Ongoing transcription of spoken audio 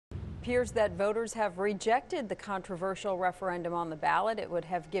Appears that voters have rejected the controversial referendum on the ballot. It would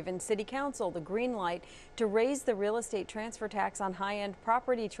have given City Council the green light to raise the real estate transfer tax on high-end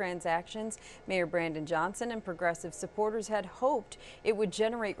property transactions. Mayor Brandon Johnson and progressive supporters had hoped it would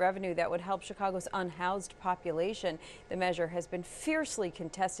generate revenue that would help Chicago's unhoused population. The measure has been fiercely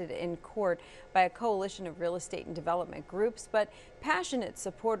contested in court by a coalition of real estate and development groups, but passionate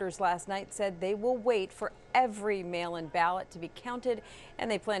supporters last night said they will wait for every mail-in ballot to be counted, and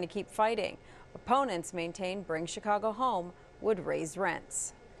they plan to keep fighting. Opponents maintain Bring Chicago Home would raise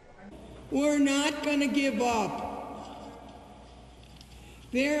rents. We're not going to give up.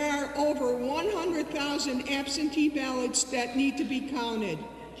 There are over 100,000 absentee ballots that need to be counted.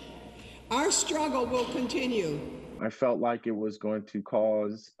 Our struggle will continue. I felt like it was going to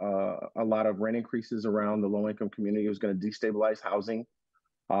cause a lot of rent increases around the low-income community. It was going to destabilize housing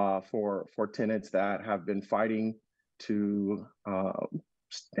for tenants that have been fighting to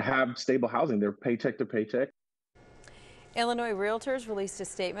have stable housing. They're paycheck to paycheck. Illinois realtors released a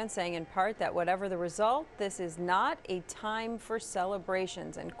statement saying in part that whatever the result, this is not a time for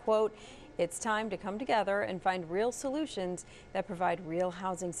celebrations, and quote, "It's time to come together and find real solutions that provide real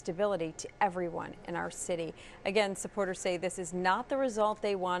housing stability to everyone in our city." Again, supporters say this is not the result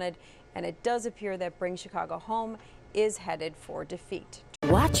they wanted, and it does appear that Bring Chicago Home is headed for defeat.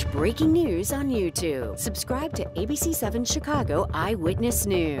 Watch breaking news on YouTube. Subscribe to ABC7 Chicago Eyewitness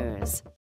News.